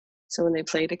 So when they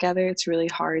play together, it's really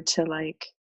hard to like,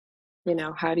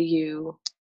 how do you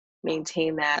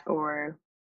maintain that or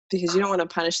because you don't want to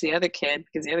punish the other kid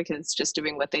because the other kid's just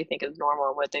doing what they think is normal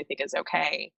and what they think is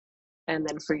okay. And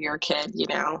then for your kid,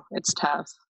 it's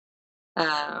tough.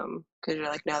 Because you're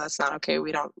like, no, that's not okay.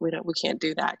 We can't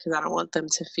do that because I don't want them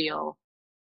to feel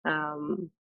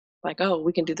like, oh,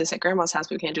 we can do this at grandma's house,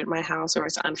 but we can't do it at my house, or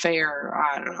it's unfair, or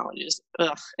I don't know.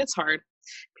 It's hard.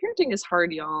 Parenting is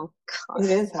hard, y'all. It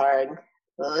is hard.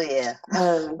 Oh yeah.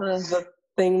 The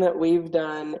thing that we've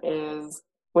done is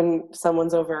when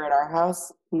someone's over at our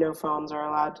house, no phones are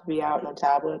allowed to be out, no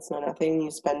tablets, no nothing.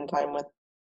 You spend time with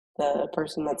the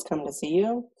person that's come to see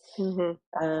you.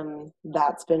 Mm-hmm.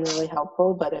 That's been really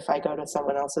helpful. But if I go to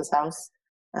someone else's house,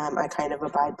 I kind of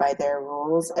abide by their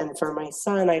rules. And for my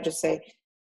son, I just say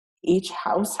each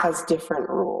house has different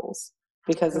rules,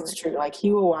 because it's true. Like,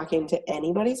 he will walk into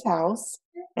anybody's house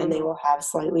and they will have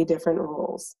slightly different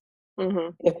rules. Mm-hmm.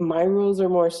 If my rules are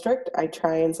more strict, I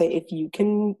try and say, if you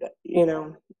can,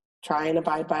 try and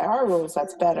abide by our rules,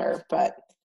 that's better. But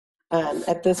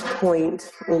at this point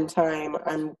in time,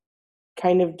 I'm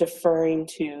kind of deferring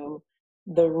to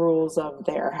the rules of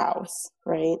their house,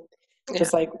 right? Yeah.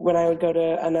 Just like when I would go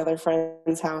to another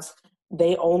friend's house,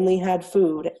 they only had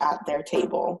food at their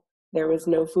table. There was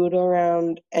no food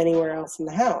around anywhere else in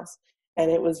the house. And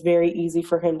it was very easy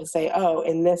for him to say, oh,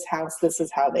 in this house, this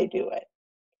is how they do it.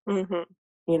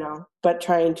 Mm-hmm. But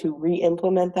trying to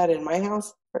re-implement that in my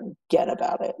house, forget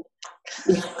about it.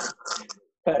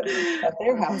 But at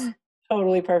their house,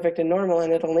 totally perfect and normal.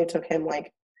 And it only took him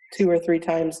like 2 or 3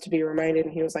 times to be reminded.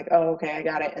 And he was like, oh, okay, I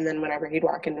got it. And then whenever he'd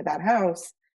walk into that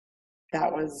house,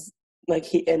 that was like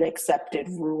an accepted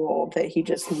rule that he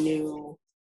just knew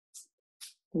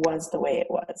was the way it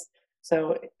was.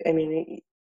 So, I mean,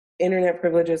 internet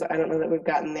privileges, I don't know that we've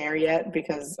gotten there yet,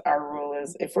 because our rule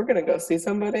is, if we're going to go see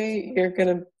somebody, you're going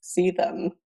to see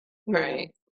them.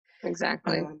 Right.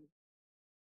 Exactly.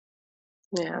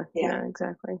 Yeah,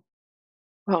 exactly.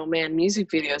 Oh man, music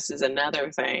videos is another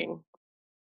thing.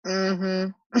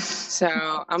 Mm-hmm. So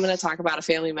I'm going to talk about a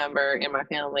family member in my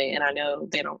family, and I know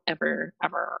they don't ever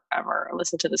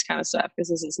listen to this kind of stuff because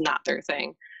this is not their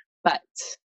thing. But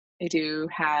I do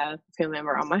have a family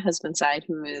member on my husband's side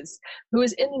who is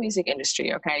in the music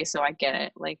industry. Okay, so I get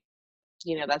it. Like,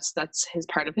 that's his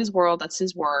part of his world. That's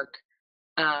his work.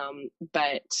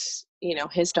 But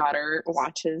his daughter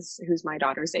watches, who's my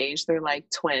daughter's age. They're like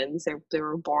twins. They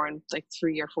were born like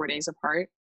 3 or 4 days apart.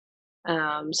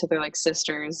 So they're like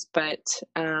sisters. But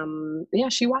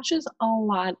she watches a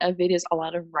lot of videos, a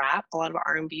lot of rap, a lot of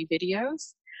R&B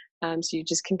videos. So you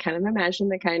just can kind of imagine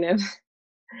the kind of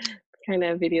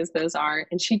videos those are.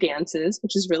 And she dances,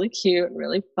 which is really cute and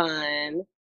really fun.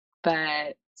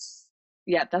 But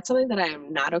yeah, that's something that I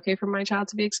am not okay for my child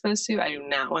to be exposed to. I do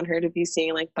not want her to be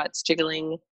seeing like butts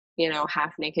jiggling,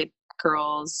 half naked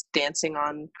girls dancing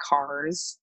on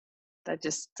cars. That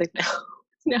just like,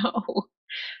 no.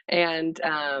 And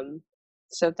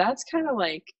so that's kind of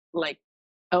like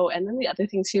oh, and then the other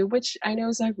thing too, which I know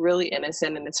is like really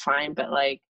innocent and it's fine, but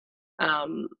like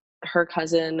her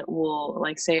cousin will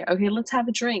like say, okay, let's have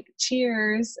a drink,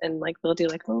 cheers, and like they'll do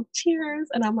like little cheers,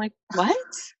 and I'm like, what?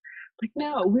 Like,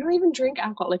 no, we don't even drink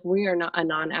alcohol. Like, we are not a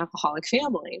non-alcoholic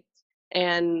family.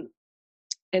 And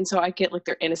so I get like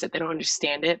they're innocent, they don't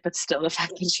understand it, but still the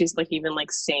fact that she's like even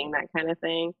like saying that kind of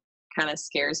thing kind of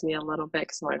scares me a little bit,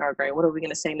 because I'm like, oh great, what are we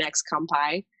gonna say next?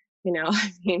 Kampai?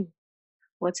 I mean,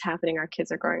 what's happening? Our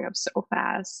kids are growing up so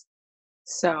fast.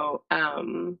 So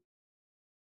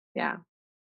yeah,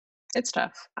 it's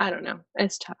tough. I don't know.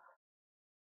 It's tough.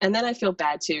 And then I feel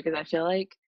bad too, because I feel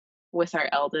like with our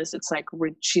eldest, it's like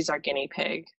she's our guinea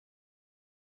pig.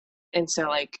 And so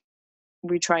like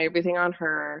we try everything on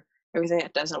her, everything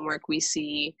that doesn't work we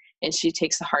see, and she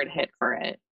takes a hard hit for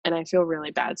it. And I feel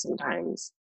really bad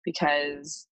sometimes,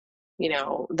 because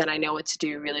then I know what to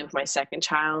do really with my second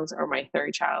child or my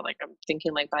third child. Like, I'm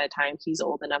thinking like by the time he's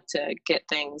old enough to get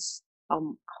things,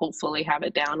 I'll hopefully have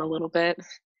it down a little bit.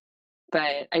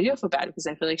 But I do feel bad because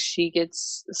I feel like she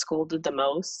gets scolded the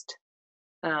most.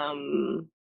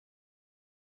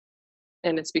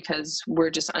 And it's because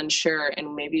we're just unsure,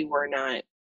 and maybe we're not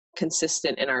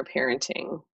consistent in our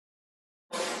parenting,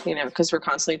 because we're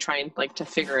constantly trying like to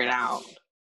figure it out.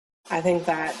 I think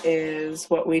that is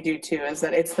what we do too, is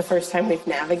that it's the first time we've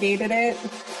navigated it.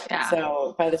 Yeah.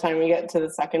 So by the time we get to the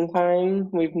second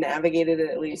time, we've navigated it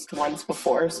at least once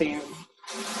before. So you've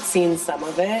seen some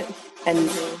of it. And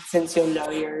since you'll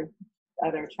know your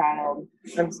other child,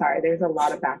 I'm sorry, there's a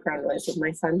lot of background noise with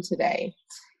my son today.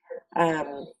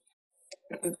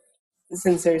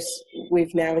 Since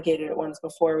we've navigated it once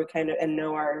before, we kind of, and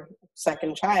know our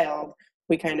second child,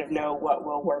 we kind of know what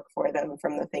will work for them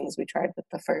from the things we tried with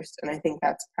the first. And I think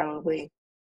that's probably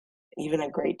even a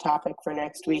great topic for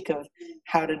next week of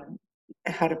how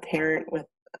to parent with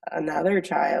another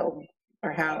child,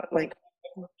 or how, like,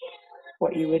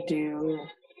 what you would do.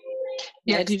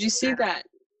 Yeah, next. did you see that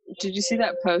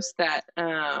post that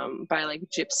by like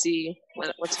Gypsy,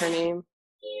 what's her name?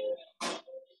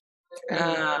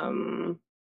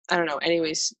 I don't know.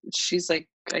 Anyways, she's like,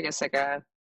 I guess like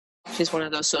she's one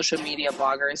of those social media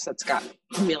bloggers that's got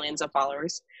millions of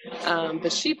followers.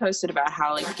 But she posted about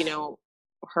how, like, you know,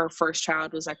 her first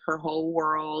child was like her whole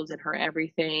world and her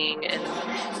everything,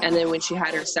 and then when she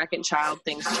had her second child,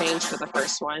 things changed for the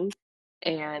first one,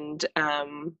 and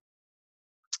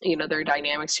you know, their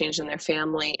dynamics changed in their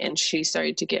family, and she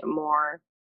started to get more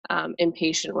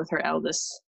impatient with her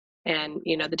eldest, and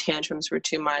you know, the tantrums were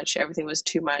too much, everything was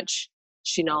too much.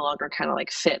 She no longer kind of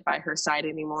like fit by her side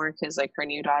anymore because like her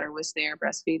new daughter was there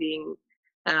breastfeeding.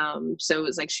 So it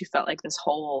was like she felt like this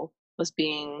hole was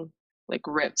being like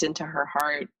ripped into her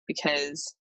heart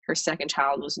because her second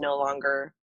child was no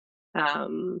longer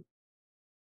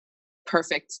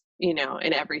perfect, you know,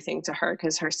 in everything to her,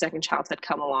 because her second child had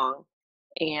come along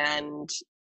and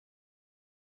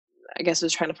I guess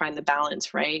was trying to find the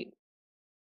balance, right?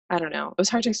 I don't know. It was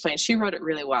hard to explain. She wrote it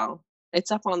really well.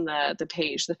 It's up on the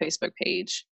page, the Facebook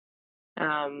page.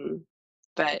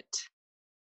 But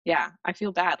yeah, I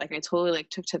feel bad. Like I totally like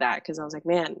took to that because I was like,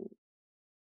 man,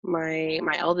 my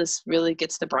eldest really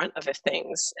gets the brunt of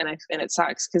things, and it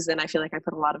sucks because then I feel like I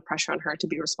put a lot of pressure on her to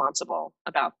be responsible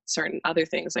about certain other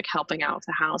things, like helping out with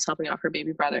the house, helping out her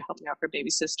baby brother, helping out her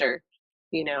baby sister,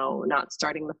 you know, not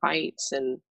starting the fights,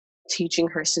 and teaching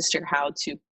her sister how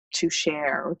to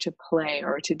share or to play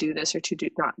or to do this or to do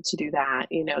not to do that,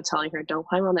 you know, telling her, don't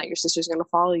climb on that, your sister's going to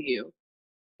follow you,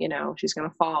 you know, she's going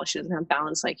to fall, she doesn't have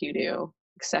balance like you do,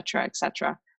 etc.,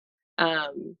 etc.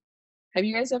 Have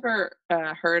you guys ever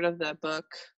heard of the book,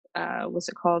 what's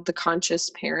it called, The Conscious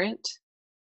Parent?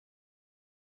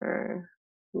 Or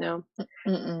no?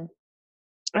 Mm-mm.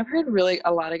 I've heard really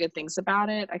a lot of good things about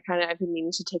it. I've been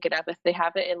meaning to take it up. If they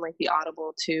have it in like the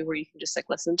Audible too, where you can just like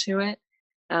listen to it.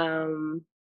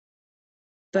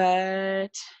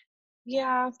 But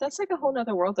yeah, that's like a whole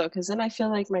nother world though, because then I feel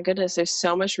like, my goodness, there's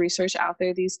so much research out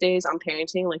there these days on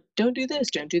parenting. Like, don't do this,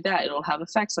 don't do that. It'll have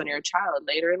effects on your child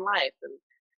later in life, and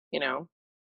you know,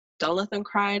 don't let them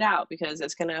cry it out because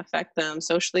it's going to affect them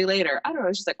socially later. I don't know.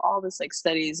 It's just like all this like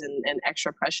studies and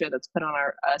extra pressure that's put on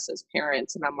us as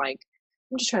parents. And I'm like,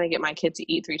 I'm just trying to get my kid to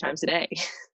eat 3 times a day,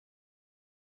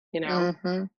 you know?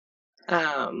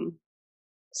 Mm-hmm.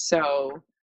 So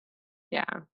yeah.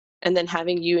 And then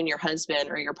having you and your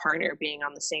husband or your partner being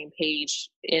on the same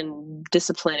page in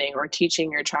disciplining or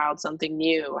teaching your child something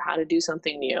new, how to do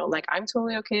something new. Like, I'm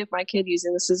totally okay with my kid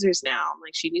using the scissors now.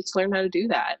 Like, she needs to learn how to do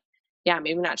that. Yeah,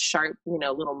 maybe not sharp, you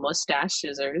know, little mustache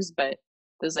scissors, but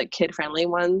those like kid-friendly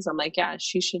ones. I'm like, yeah,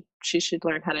 she should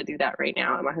learn how to do that right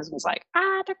now. And my husband's like,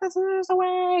 took the scissors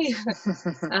away.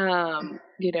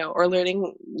 You know, or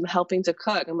helping to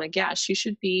cook. I'm like, yeah, she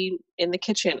should be in the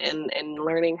kitchen and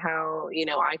learning how, you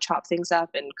know, I chop things up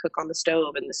and cook on the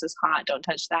stove, and this is hot, don't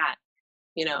touch that,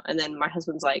 you know. And then my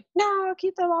husband's like, no,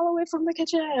 keep them all away from the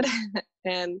kitchen.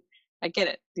 And I get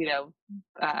it, you know,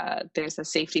 there's a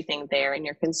safety thing there, and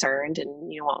you're concerned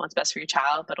and you want what's best for your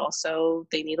child, but also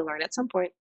they need to learn at some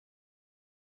point,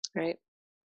 right?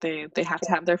 They have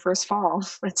to have their first fall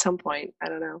at some point. I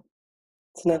don't know.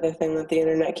 It's another thing that the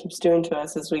internet keeps doing to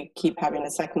us, is we keep having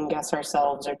to second guess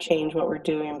ourselves or change what we're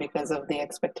doing because of the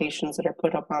expectations that are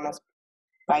put upon us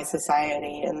by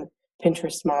society and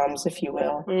Pinterest moms, if you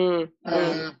will.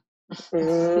 Yes.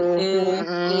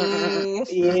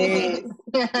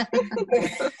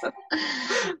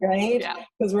 Right? Yeah.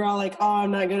 Because we're all like, oh,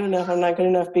 I'm not good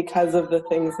enough because of the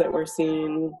things that we're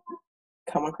seeing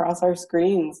come across our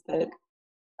screens, that,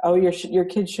 oh, your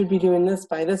kid should be doing this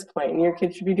by this point, and your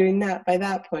kid should be doing that by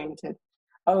that point. And,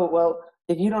 oh, well,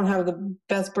 if you don't have the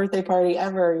best birthday party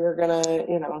ever, you're gonna,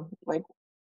 you know, like,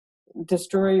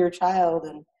 destroy your child.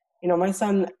 And, you know, my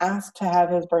son asked to have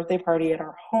his birthday party at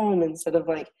our home instead of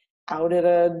like out at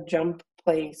a jump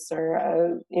place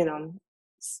or you know,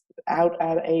 out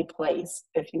at a place,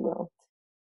 if you will.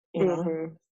 You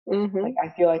know, like, I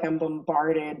feel like I'm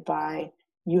bombarded by,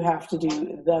 you have to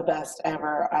do the best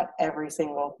ever at every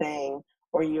single thing,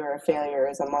 or you're a failure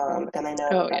as a mom. And I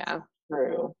know that's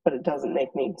true, but it doesn't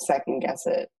make me second guess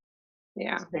it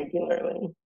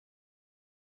regularly.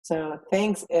 So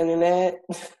thanks, internet.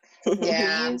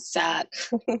 Yeah. You suck.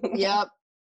 Yep.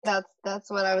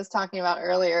 That's what I was talking about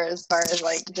earlier, as far as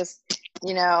like, just,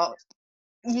 you know,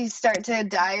 you start to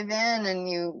dive in and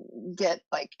you get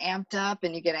like amped up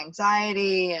and you get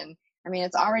anxiety, and I mean,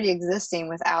 it's already existing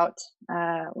without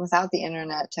the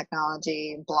internet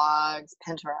technology, blogs,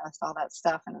 Pinterest, all that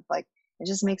stuff. And it's like, it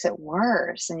just makes it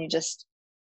worse. And you just,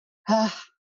 I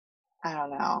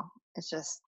don't know. It's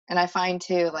just, and I find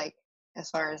too, like, as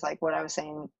far as like what I was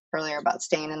saying earlier about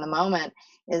staying in the moment,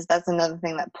 is that's another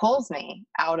thing that pulls me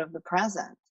out of the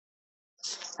present.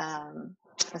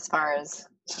 As far as,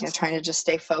 you know, trying to just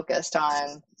stay focused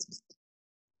on,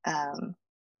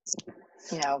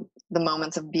 you know, the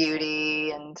moments of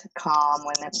beauty and calm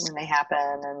when they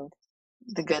happen, and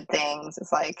the good things.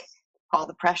 It's like all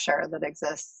the pressure that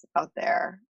exists out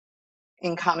there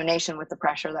in combination with the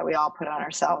pressure that we all put on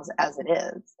ourselves as it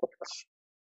is.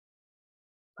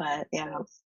 But yeah,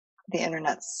 the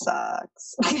internet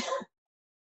sucks.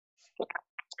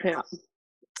 Yeah.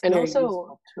 And Very also,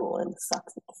 useful tool and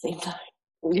sucks at the same time.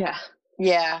 yeah,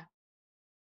 Yeah.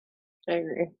 I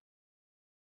agree.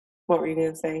 What were you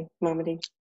gonna say, Mama D?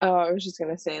 Oh, I was just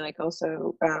gonna say, like,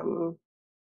 also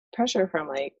pressure from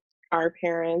like our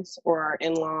parents or our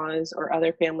in-laws or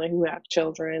other family who have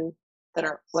children that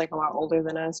are like a lot older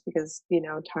than us, because, you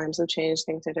know, times have changed,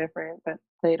 things are different. But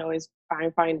they'd always,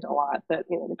 I find a lot that,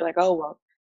 you know, they'd be like, oh well,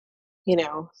 you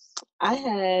know, I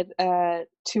had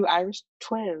 2 Irish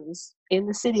twins in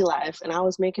the city life and I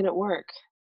was making it work.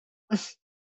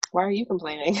 Why are you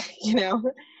complaining? You know?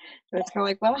 And it's kind of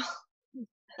like, well,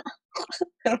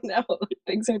 I don't know.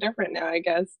 Things are different now, I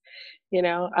guess. You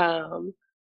know,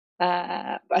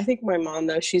 I think my mom,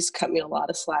 though, she's cut me a lot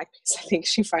of slack, because I think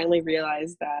she finally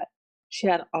realized that she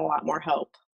had a lot more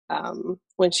help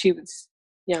when she was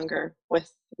younger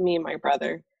with me and my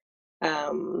brother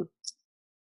than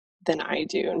I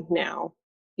do now,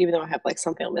 even though I have like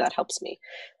some family that helps me.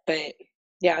 But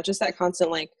yeah, just that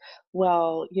constant like,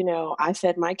 well, you know, I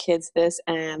fed my kids this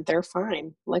and they're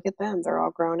fine. Look at them. They're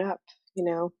all grown up. You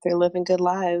know, they're living good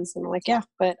lives. And I'm like, yeah,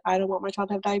 but I don't want my child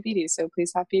to have diabetes, so please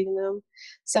stop feeding them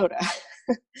soda.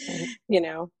 You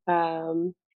know,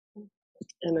 and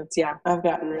it's, yeah. I've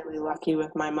gotten really lucky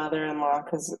with my mother-in-law,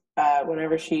 because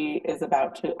whenever she is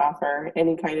about to offer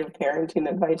any kind of parenting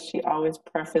advice, she always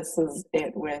prefaces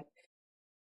it with,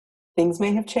 things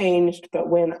may have changed, but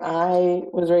when I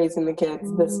was raising the kids,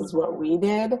 this is what we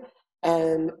did,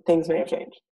 and things may have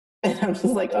changed. And I'm just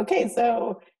like, okay,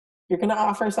 so you're going to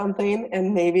offer something,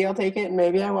 and maybe I'll take it, and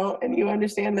maybe I won't, and you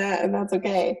understand that, and that's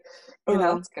okay. You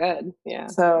know? That's good. Yeah.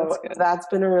 So that's, that's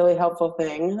been a really helpful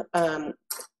thing.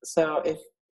 So if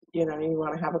you know you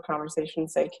want to have a conversation,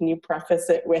 say, can you preface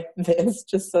it with this,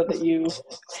 just so that you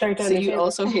start to so understand. you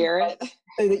also hear it.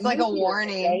 So It's like a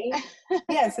warning. It, right?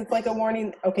 Yes, it's like a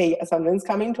warning. Okay, something's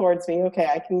coming towards me. Okay,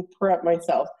 I can prep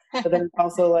myself. But then it's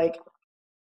also like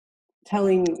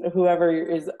telling whoever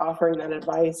is offering that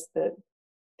advice that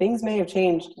things may have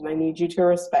changed, and I need you to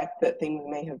respect that things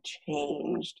may have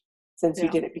changed since you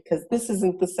did it, because this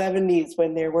isn't the 70s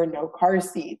when there were no car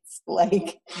seats.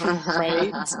 Like,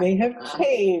 Right? things may have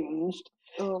changed.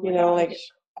 Oh you know, like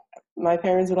my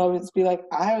parents would always be like,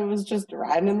 I was just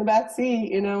riding in the back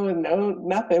seat, you know, and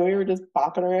nothing. We were just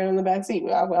bopping around in the back seat.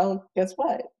 Well, guess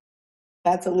what?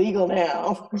 That's illegal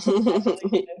now.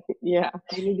 Yeah.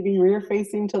 You need to be rear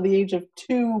facing till the age of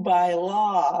 2 by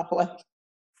law. Like,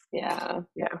 Yeah.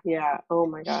 Oh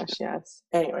my gosh, yes.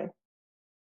 anyway.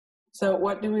 So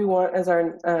what do we want as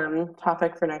our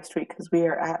topic for next week? Because we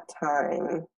are at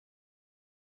time.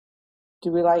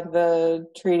 Do we like the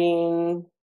treating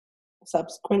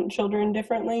subsequent children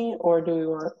differently, or do we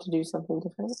want to do something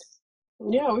different?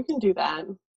 Yeah, we can do that.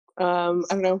 I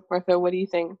don't know, Martha, what do you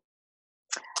think?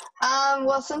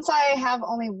 Well, since I have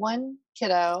only one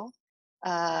kiddo,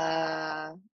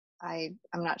 I'm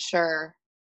not sure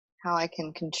how I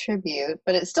can contribute,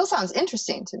 but it still sounds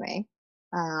interesting to me.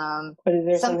 But is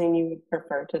there something you would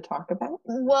prefer to talk about?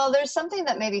 Well, there's something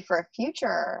that maybe for a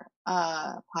future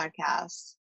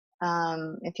podcast,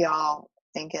 if y'all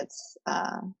think it's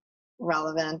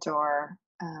relevant or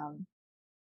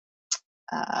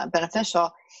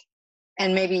beneficial.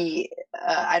 And maybe,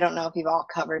 I don't know if you've all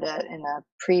covered it in a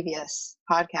previous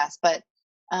podcast, but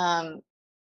the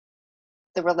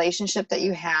relationship that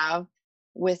you have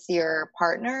with your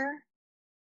partner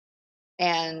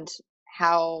and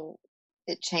how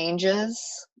it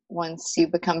changes once you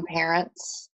become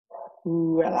parents.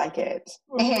 Ooh, I like it.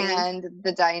 And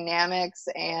the dynamics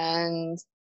and,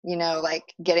 you know,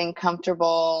 like getting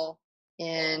comfortable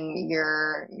in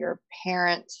your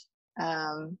parent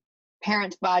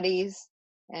bodies,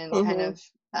 and kind of,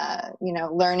 you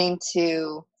know, learning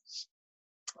to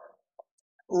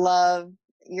love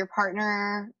your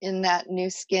partner in that new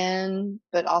skin,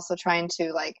 but also trying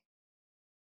to like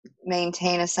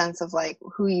maintain a sense of like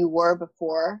who you were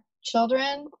before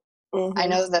children. I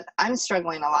know that I'm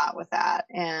struggling a lot with that,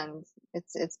 and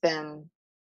it's been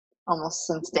almost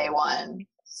since day one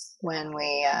when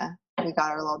we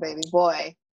got our little baby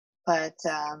boy. But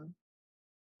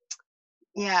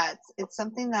yeah, it's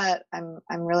something that I'm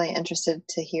really interested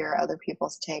to hear other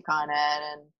people's take on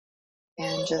it,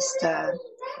 and just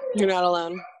You're not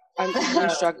alone.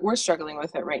 We're struggling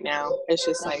with it right now. It's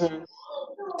just like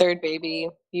third baby.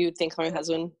 You'd think my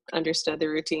husband understood the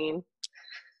routine,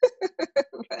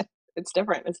 but it's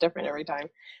different. It's different every time.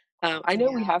 I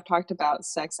know we have talked about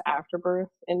sex after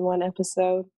birth in one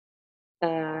episode,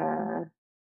 and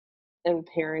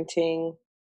parenting.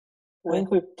 I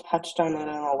think we've touched on it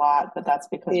a lot, but that's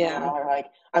because we all are like,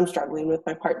 I'm struggling with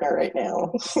my partner right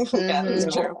now. Yeah, that's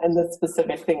true. And the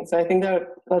specific thing. So I think that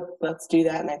let's do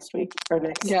that next week or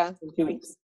next 2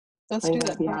 weeks. Let's do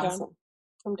that.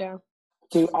 I'm down.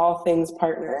 Do all things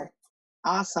partner.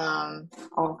 Awesome.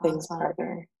 All things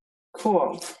partner.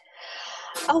 Cool.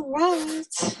 All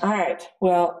right.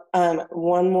 Well,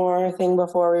 one more thing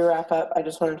before we wrap up. I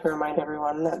just wanted to remind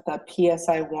everyone that the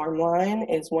PSI warm line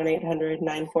is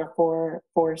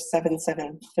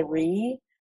 1-800-944-4773.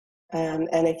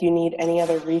 And if you need any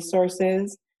other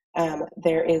resources,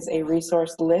 there is a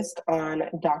resource list on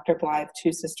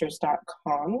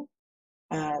drblythe2sisters.com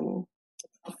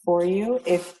for you.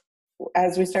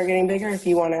 As we start getting bigger, if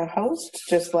you want to host,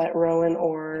 just let Rowan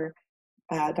or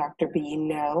Dr. B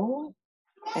know.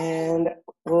 And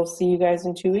we'll see you guys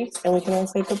in 2 weeks, and we can all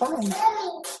say goodbye.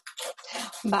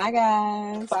 Bye,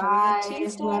 guys. Bye.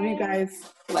 Love you guys.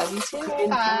 Love you too.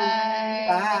 Bye.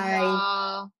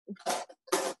 Bye.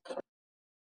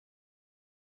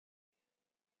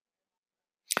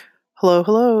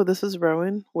 Hello. This is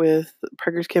Rowan with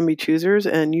Preggers Can Be Choosers,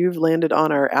 and you've landed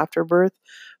on our Afterbirth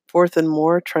Fourth and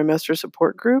More trimester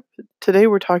support group. Today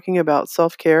we're talking about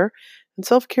self-care, and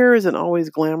self-care isn't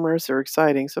always glamorous or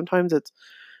exciting. Sometimes it's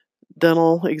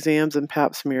dental exams and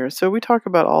pap smears. So we talk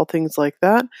about all things like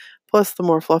that, plus the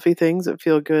more fluffy things that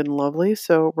feel good and lovely.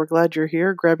 So we're glad you're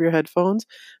here. Grab your headphones.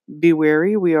 Be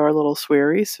wary. We are a little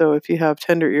sweary. So if you have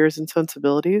tender ears and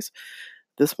sensibilities,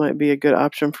 this might be a good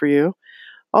option for you.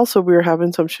 Also, we were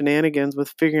having some shenanigans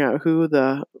with figuring out who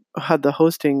had the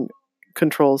hosting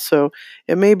controls. So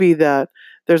it may be that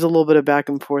there's a little bit of back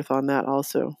and forth on that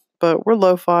also. But we're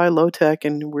lo-fi, low-tech,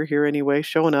 and we're here anyway,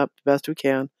 showing up the best we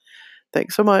can.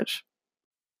 Thanks so much.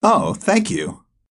 Oh, thank you.